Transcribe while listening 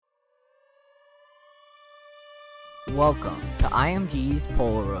Welcome to iMG's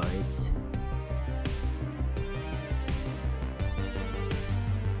Polaroids.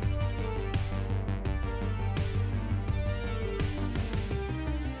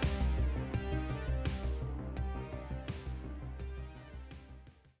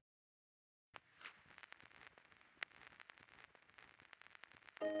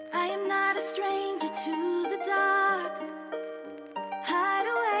 I am not a stranger to the dark. Hide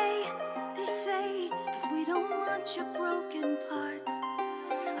away, they say, 'cause we don't want your broken parts.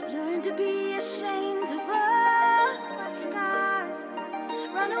 I've learned to be ashamed of all my scars.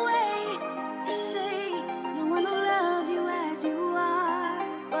 Run away, they say, no one will love you as you are.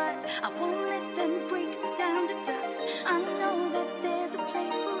 But I won't let them break me down to dust. I know that there's a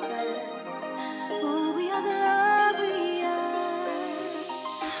place for us, for we are the love we are.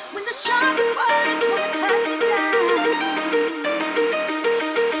 When the sharpest words wanna cut me down,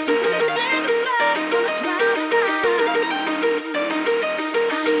 and when the sand of blood gonna drown me out,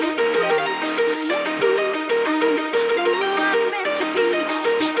 I am bruised, I am who I'm meant to be.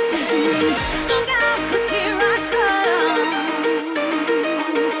 This is me. Look out, 'cause here I come,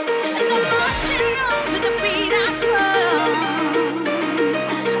 and I'm marching on to the beat I drum.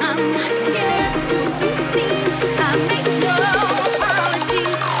 I'm not scared to be seen. I make no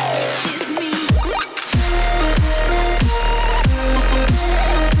apologies. This is me.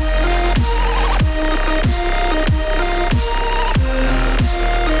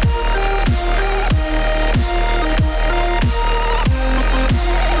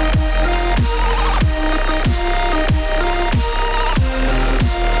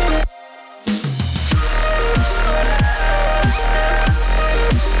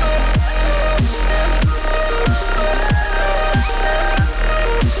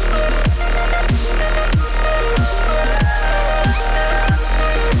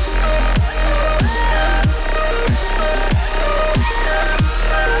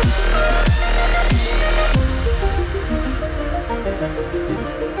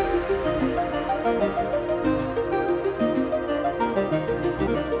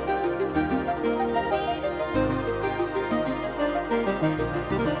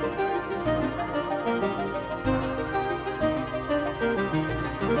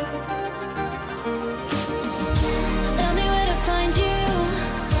 Tell me where to find you.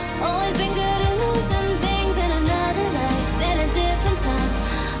 Always been good at losing things in another life, in a different time.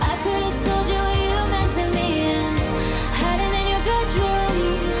 I could have told you what you meant to me, and hiding in your bedroom,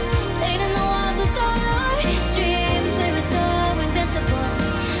 painting the walls with all our dreams. We were so invincible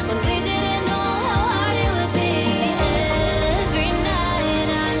when we didn't know how hard it would be. Every night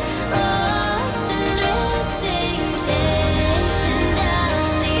I'm lost and drifting, chasing down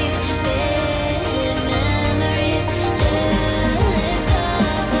these faded memories. Jealous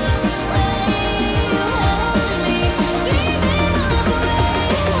of the way you held me, dreaming of the way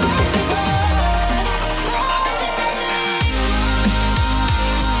it was before.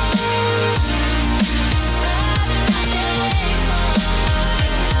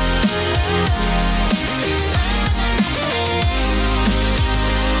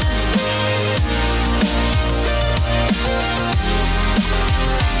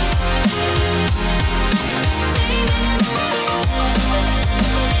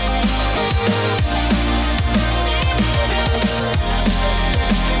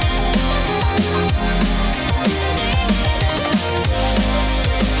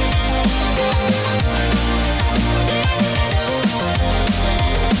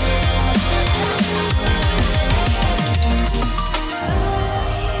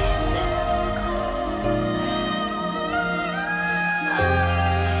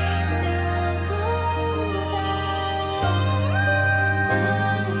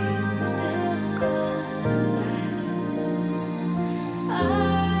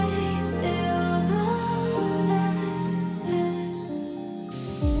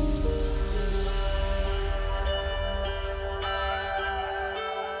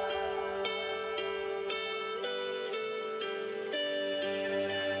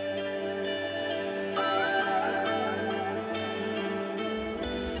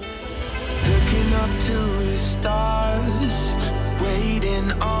 Looking up to the stars,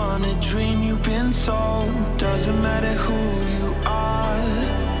 waiting on a dream you've been sold. Doesn't matter who you are,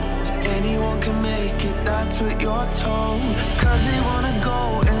 anyone can make it, that's what you're told. 'Cause they wanna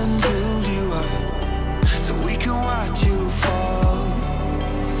go and build you up, so we can watch you fall.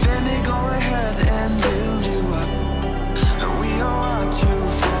 Then they go ahead and build you up, and we'll watch you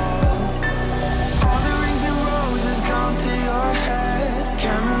fall. All the rings and roses gone to your head,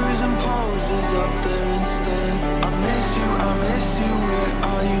 cameras and poses up there instead. I miss you, where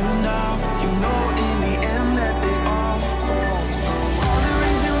are you now? You know in the end that they all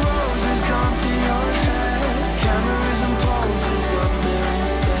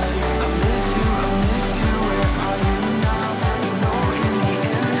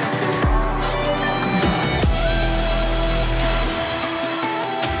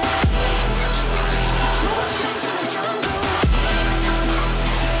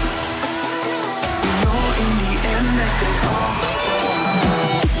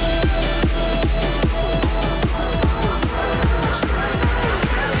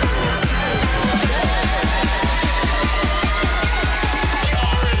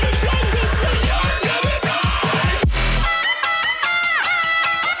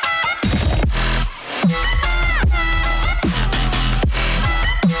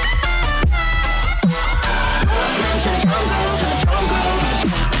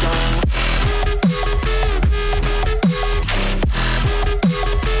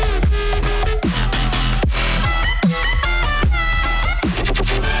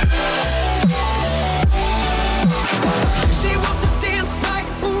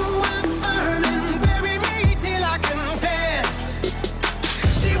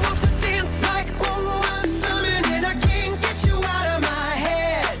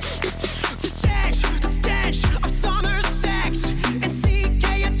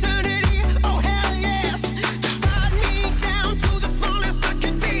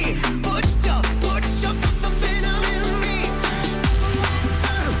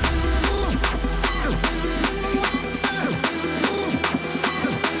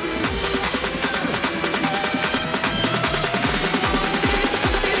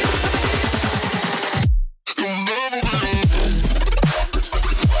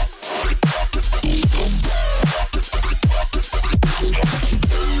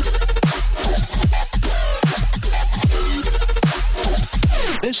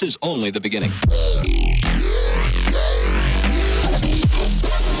this is only the beginning.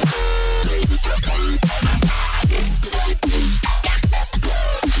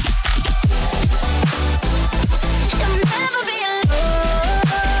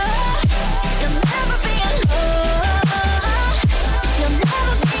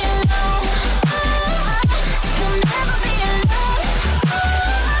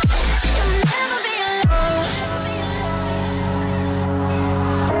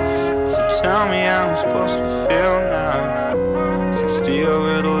 Tell me how I'm supposed to feel now. 60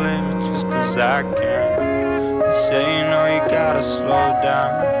 over the limit just cause I can. They say you know you gotta slow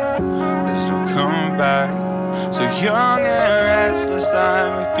down. They're still coming back. So young and restless,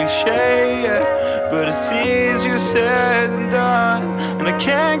 I'm a cliche, yeah. But it's easier said than done. And I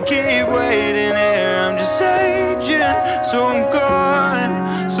can't keep waiting here, I'm just aging, so I'm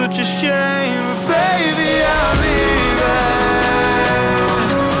gone. Such a shame, but baby I'll leave it.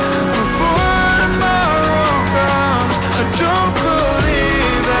 I don't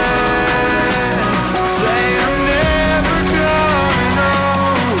believe it. Say I'm never coming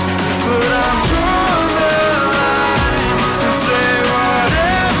home, but I'm drawing the line and say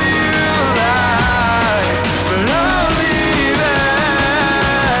whatever you like, but I'll leave it.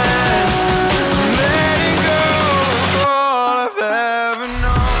 Letting go of all I've ever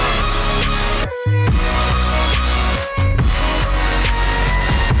known.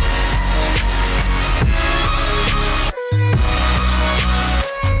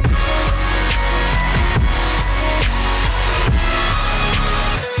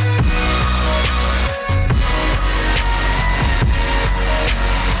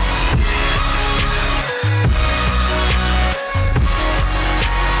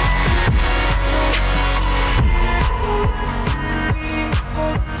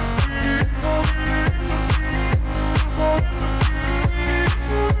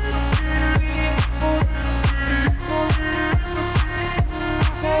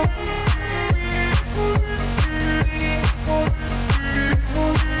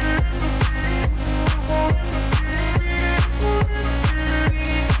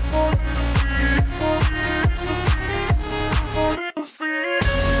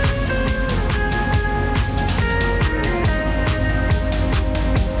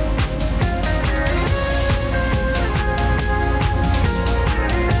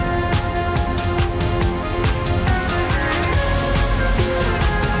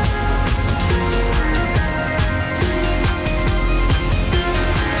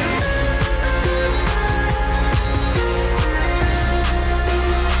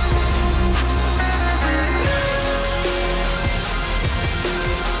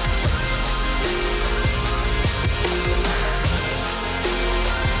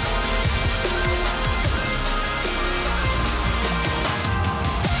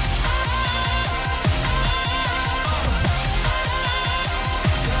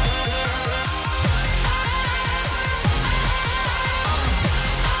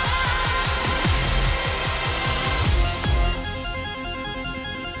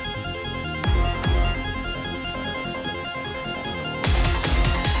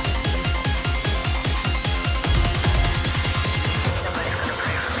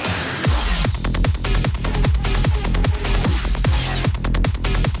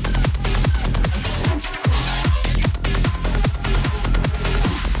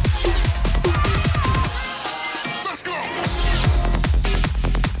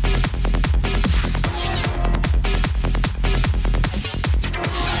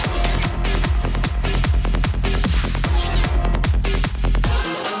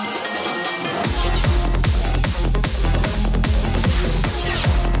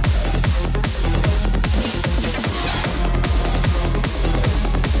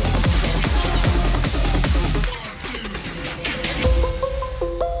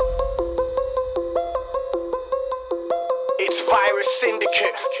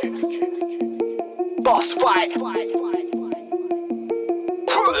 Boss fight.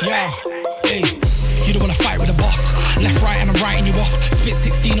 Yeah, hey, you don't wanna fight with a boss. Left, right, and I'm writing you off. Spit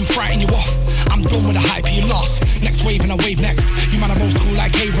 16 and frighten you off. I'm done with the hype, you lost. Next wave and I wave next. You man are old school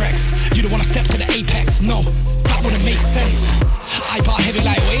like K-Rex. You don't wanna step to the apex, no, that wouldn't make sense. I bar heavy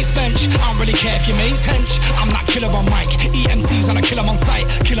like waist bench. I don't really care if your mate's hench. I'm not killer on mic. EMC's and I kill 'em on sight.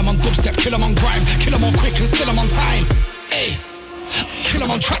 Kill 'em on dubstep, kill 'em on grime. Kill 'em on quick and still 'em on time. Hey, kill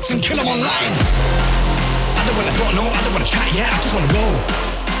 'em on tracks and kill 'em online. I don't wanna talk, no, I don't wanna chat, yeah, I just wanna roll.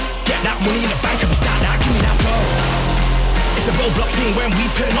 Get that money in the bank and we start that, give me that flow. It's a roadblock thing when we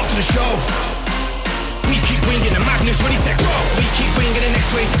turn up to the show. We keep bringing the madness when he said go. We keep bringing the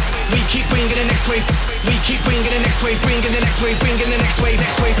next wave. We keep bringing the next wave. We keep bringing the next wave, bringing the next wave, bringing the next wave,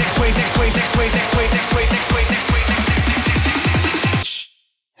 next wave, next wave, next wave, next wave, next wave, next wave, next wave, next wave, next wave.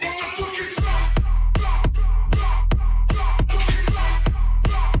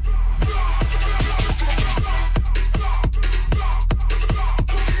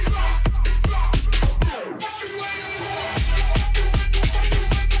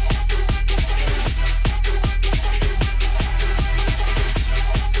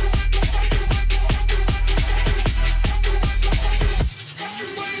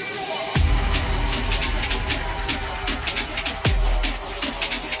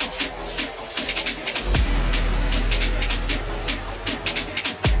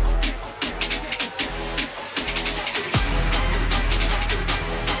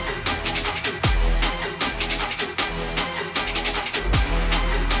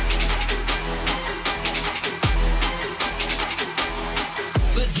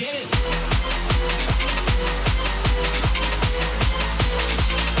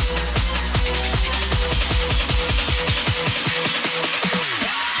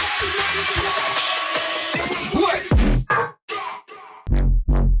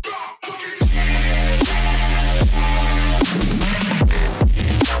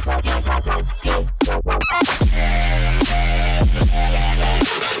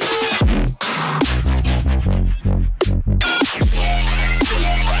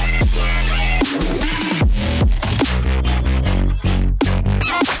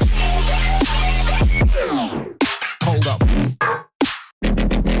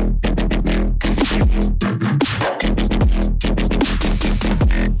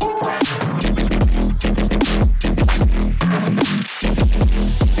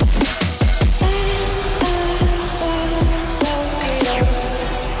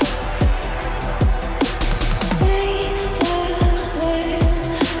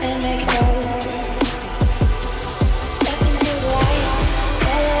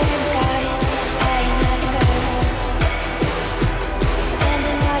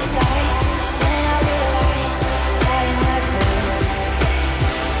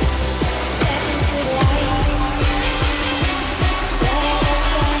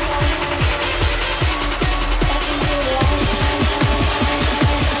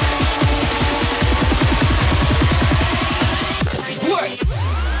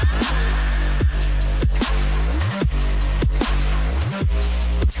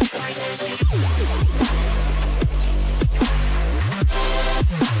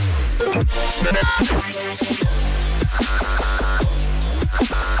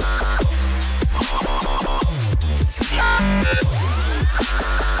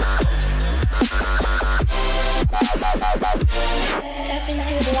 Step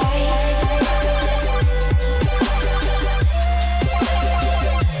into the light.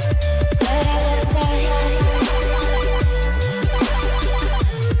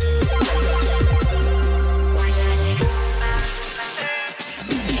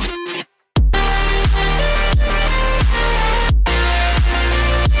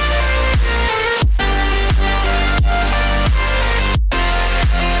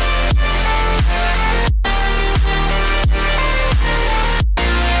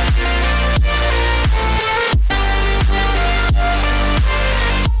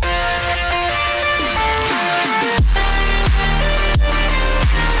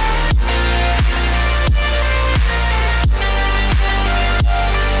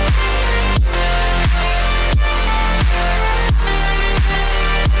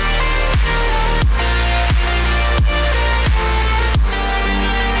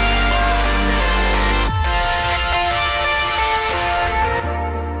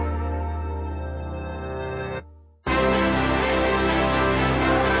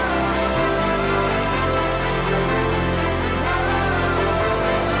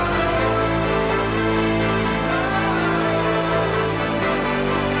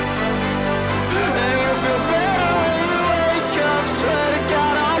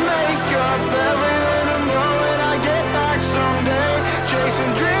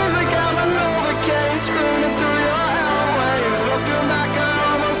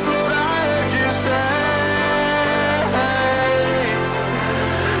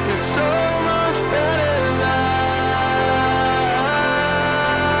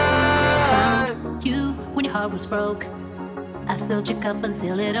 Let out what's was broke. I filled your cup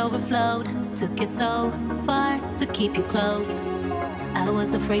until it overflowed. Took it so far to keep you close. I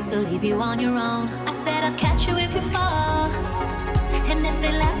was afraid to leave you on your own. I said I'd catch you if you fall, and if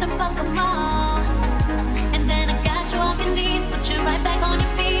they laugh, then fuck them all. And then I got you off your knees, put you right back on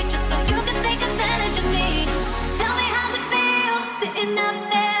your feet, just so you can take advantage of me. Tell me how's it feel, sitting up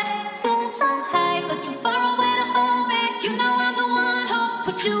there, feeling so high, but you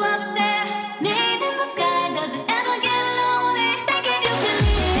up there. Name in the sky, does it ever get lonely? Thinking you can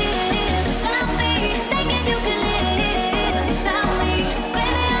live without me. Thinking you can live without me.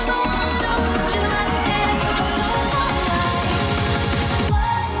 Baby, I'm the one who put you up there. So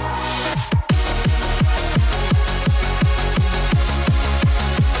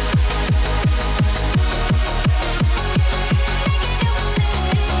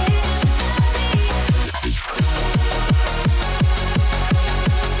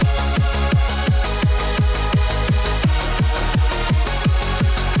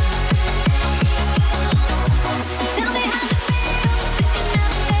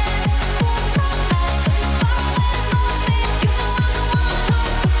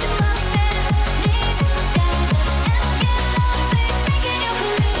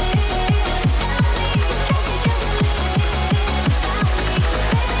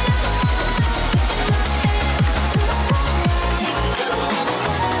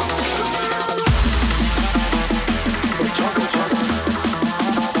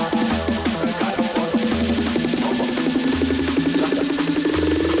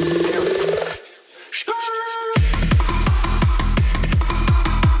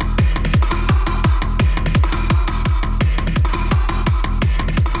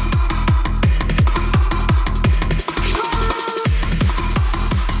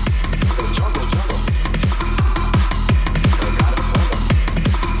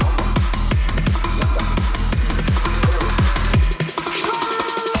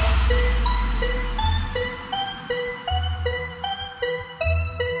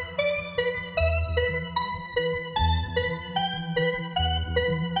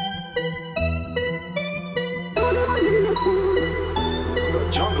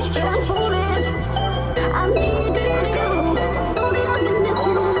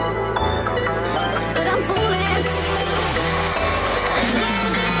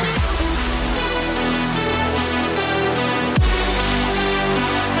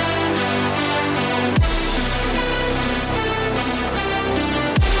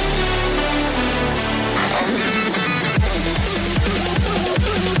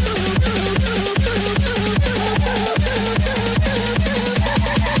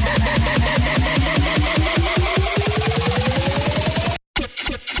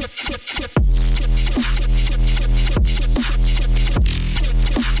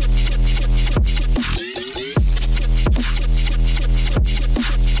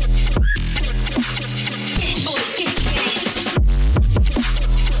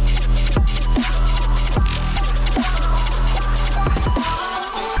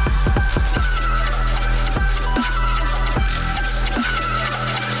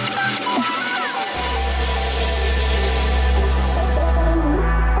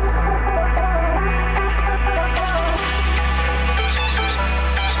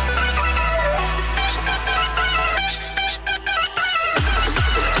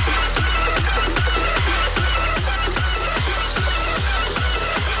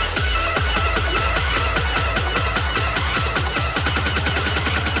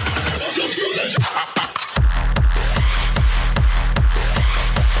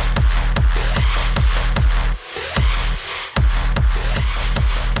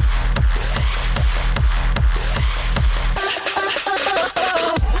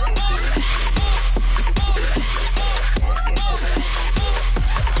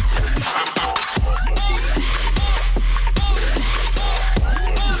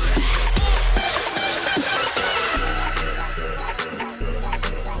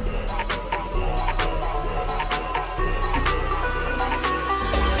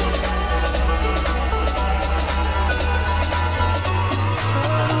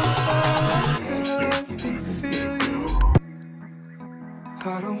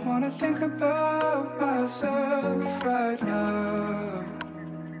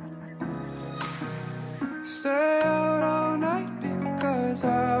Stay out all night because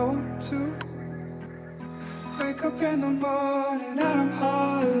I want to. Wake up in the morning and I'm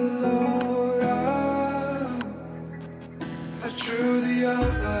hollowed out. I drew the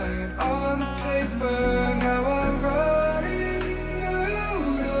outline on the paper, now I'm running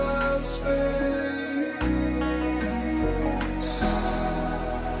out of space.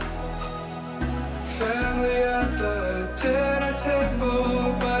 Family at the dinner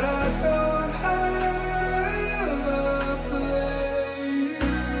table, but I don't have a place.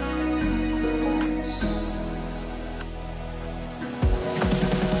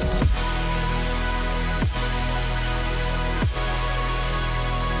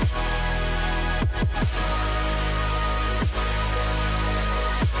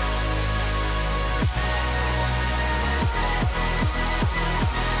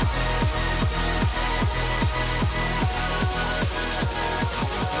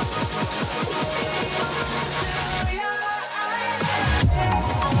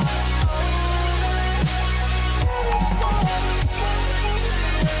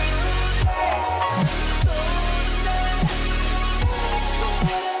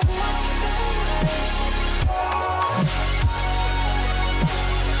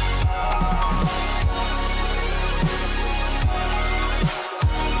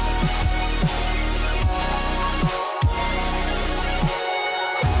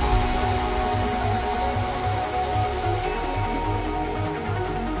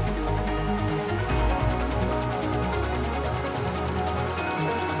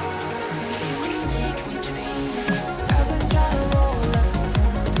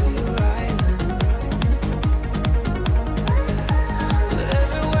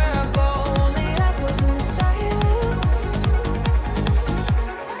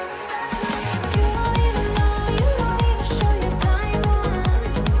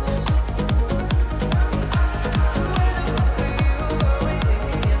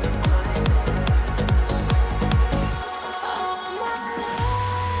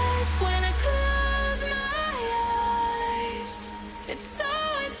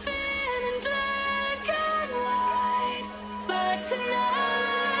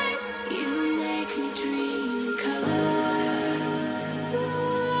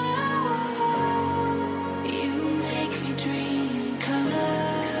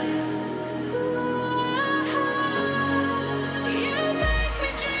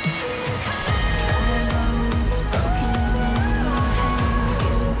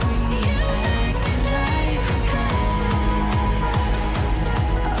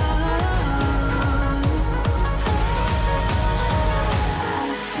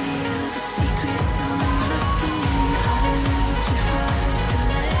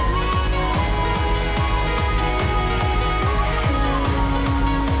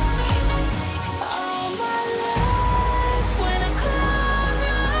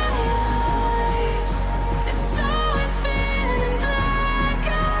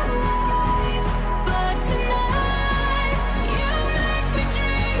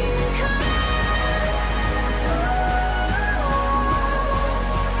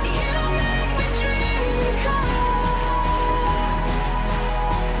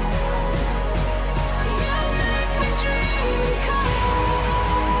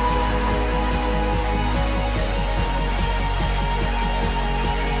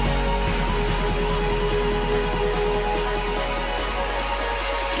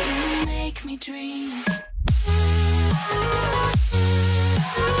 me dream.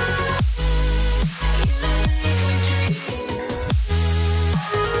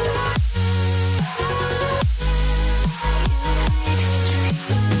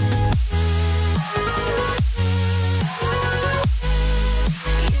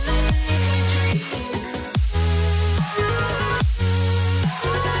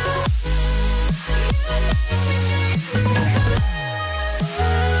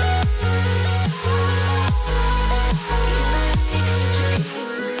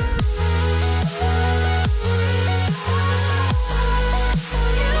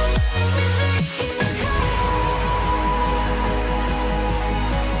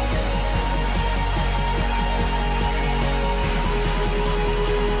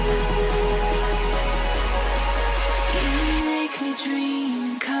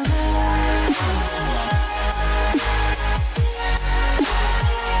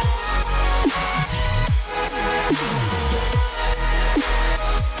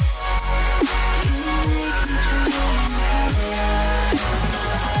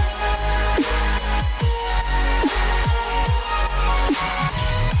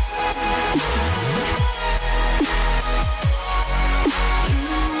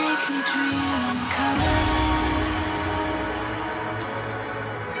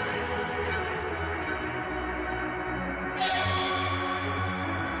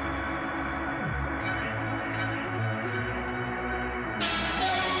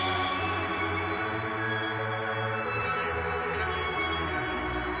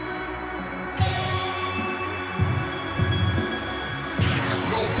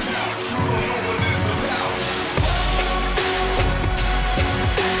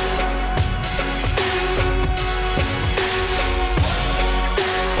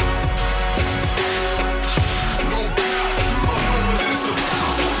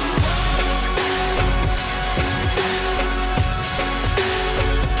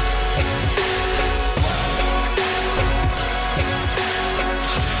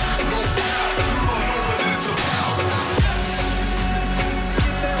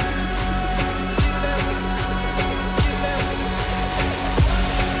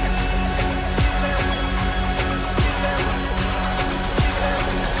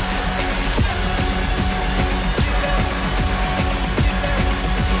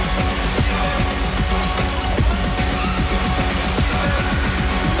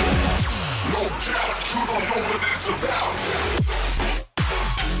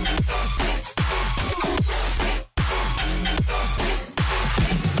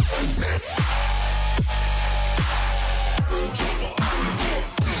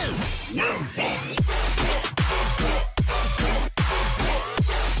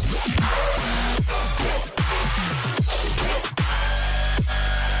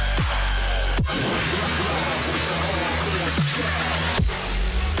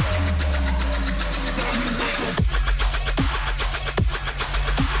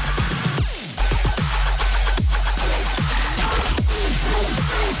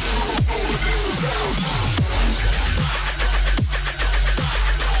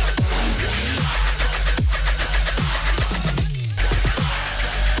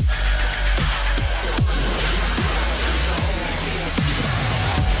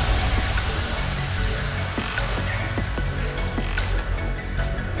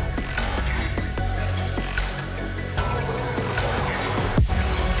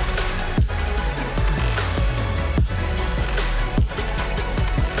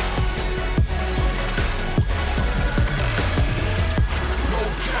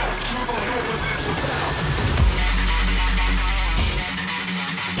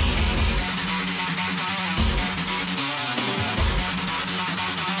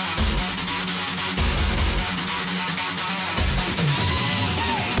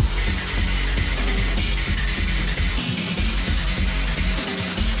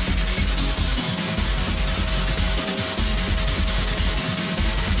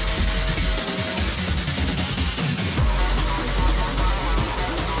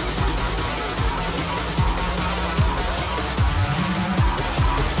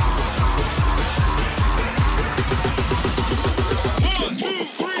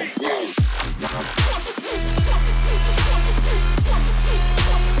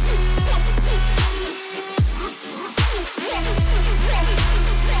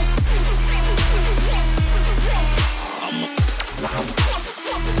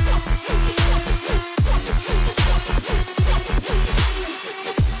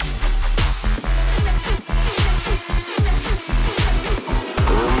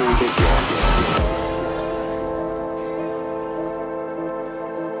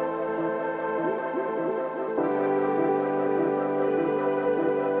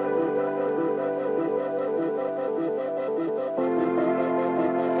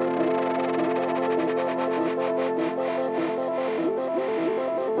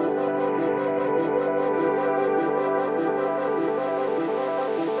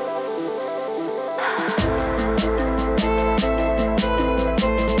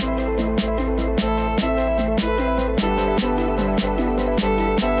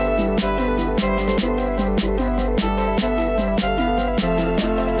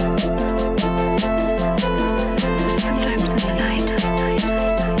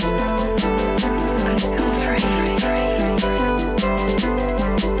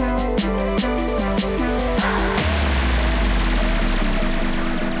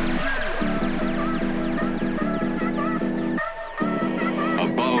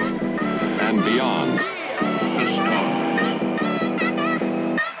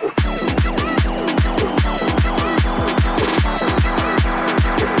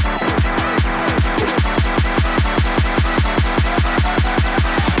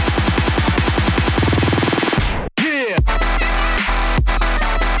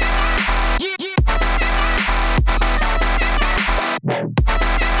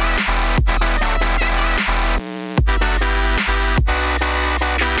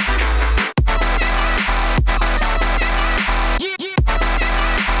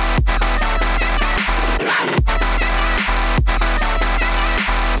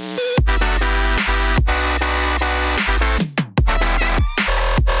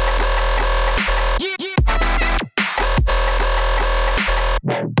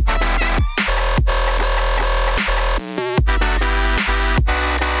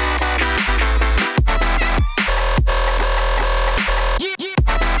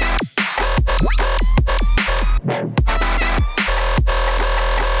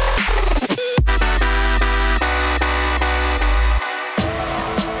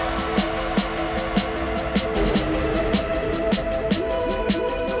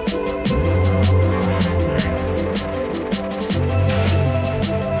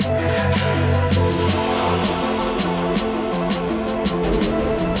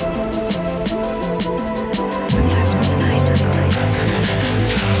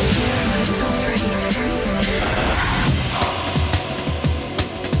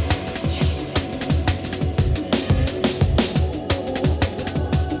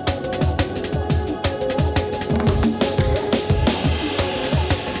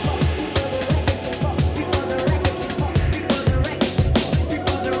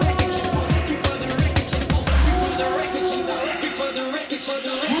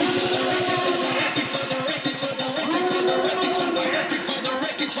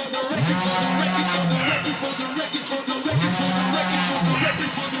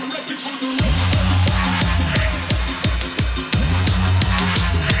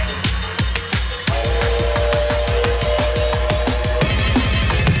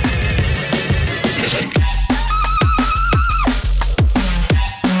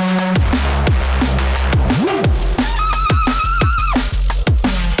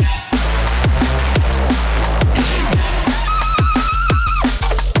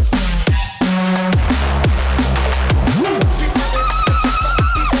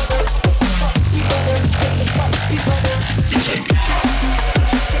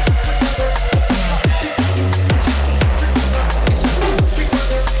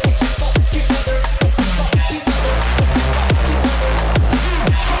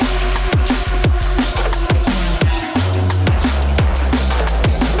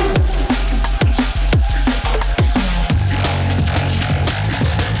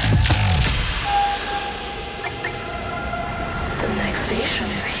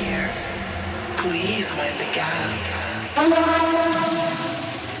 Please mind the gap.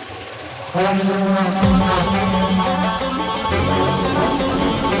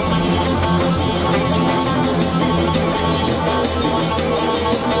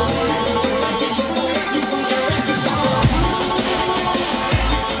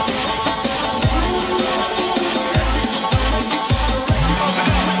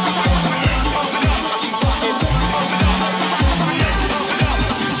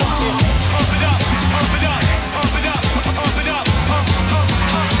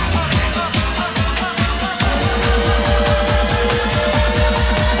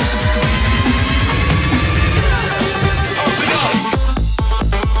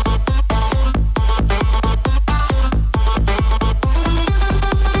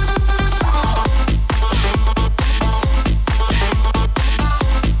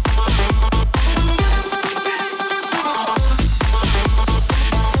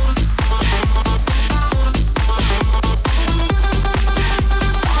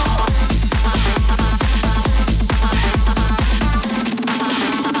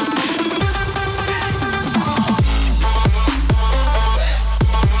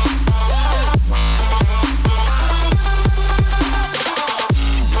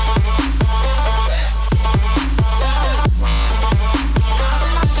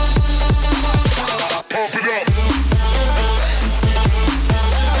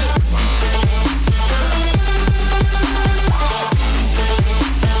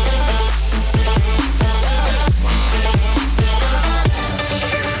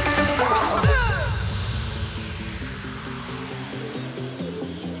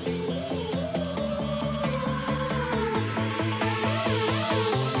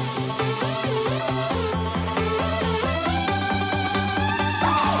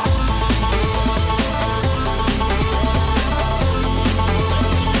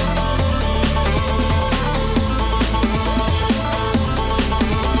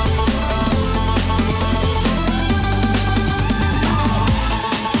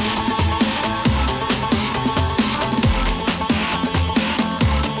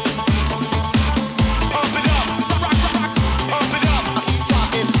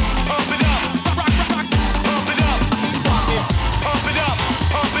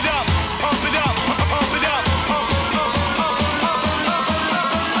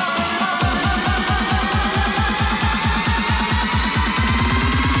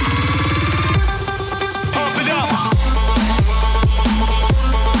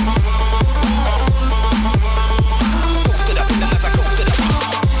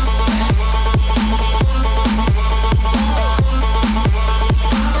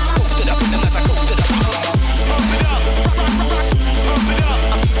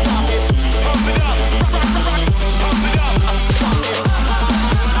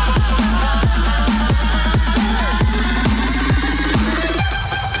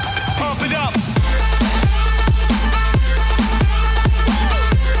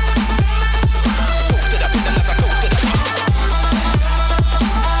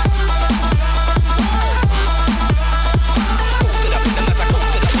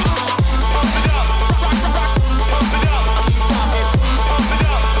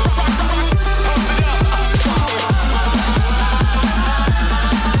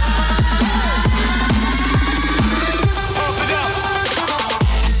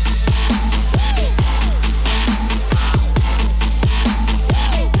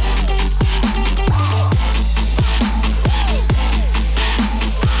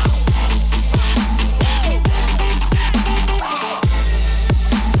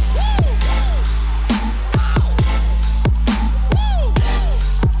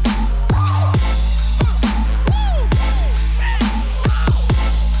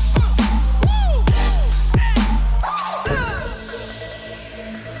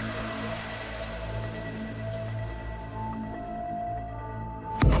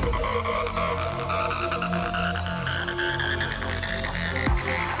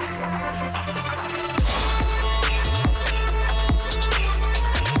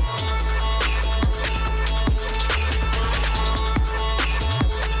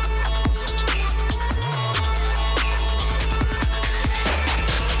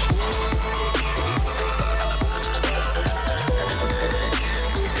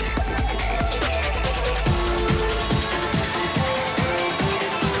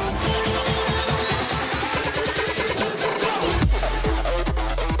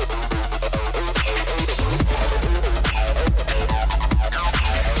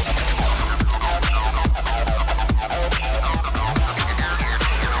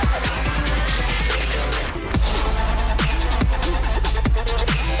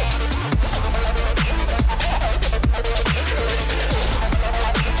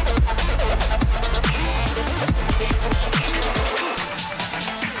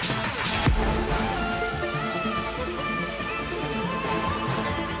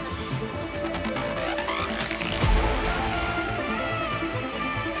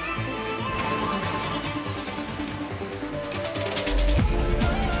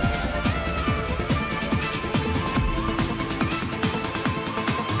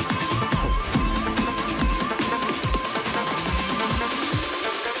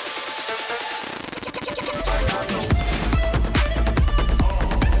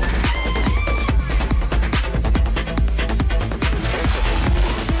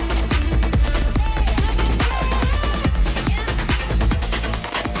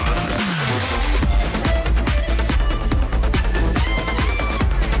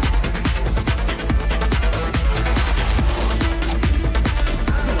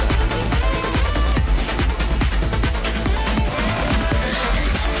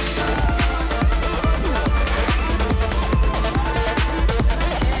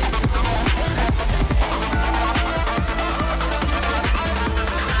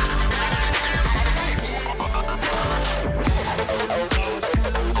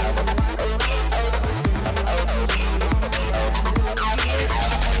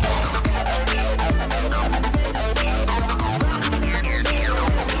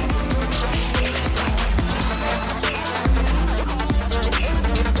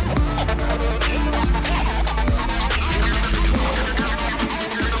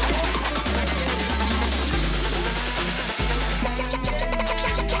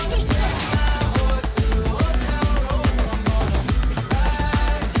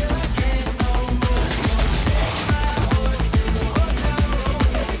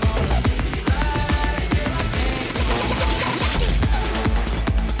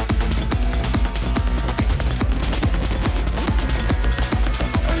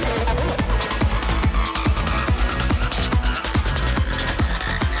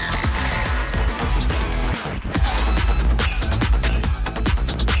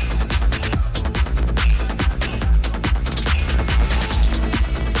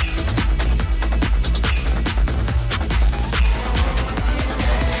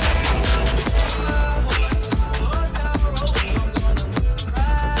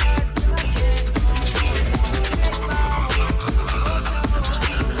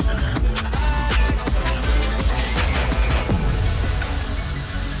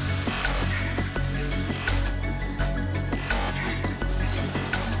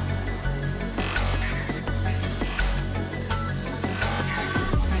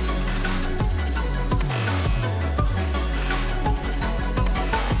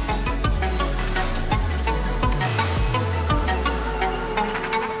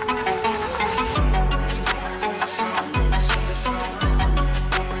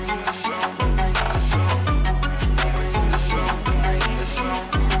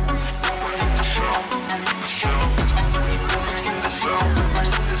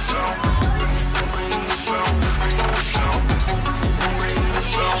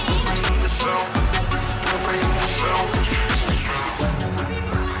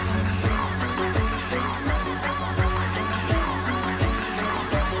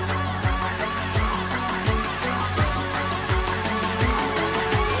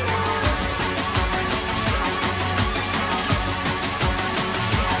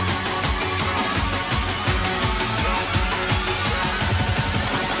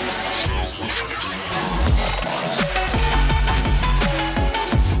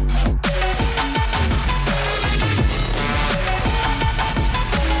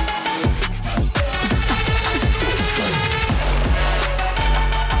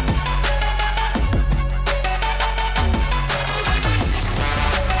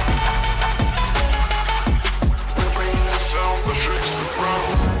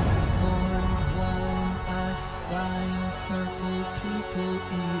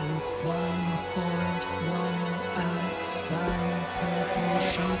 one-horned, one-eyed, fire purple,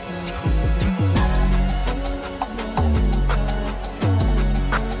 shape of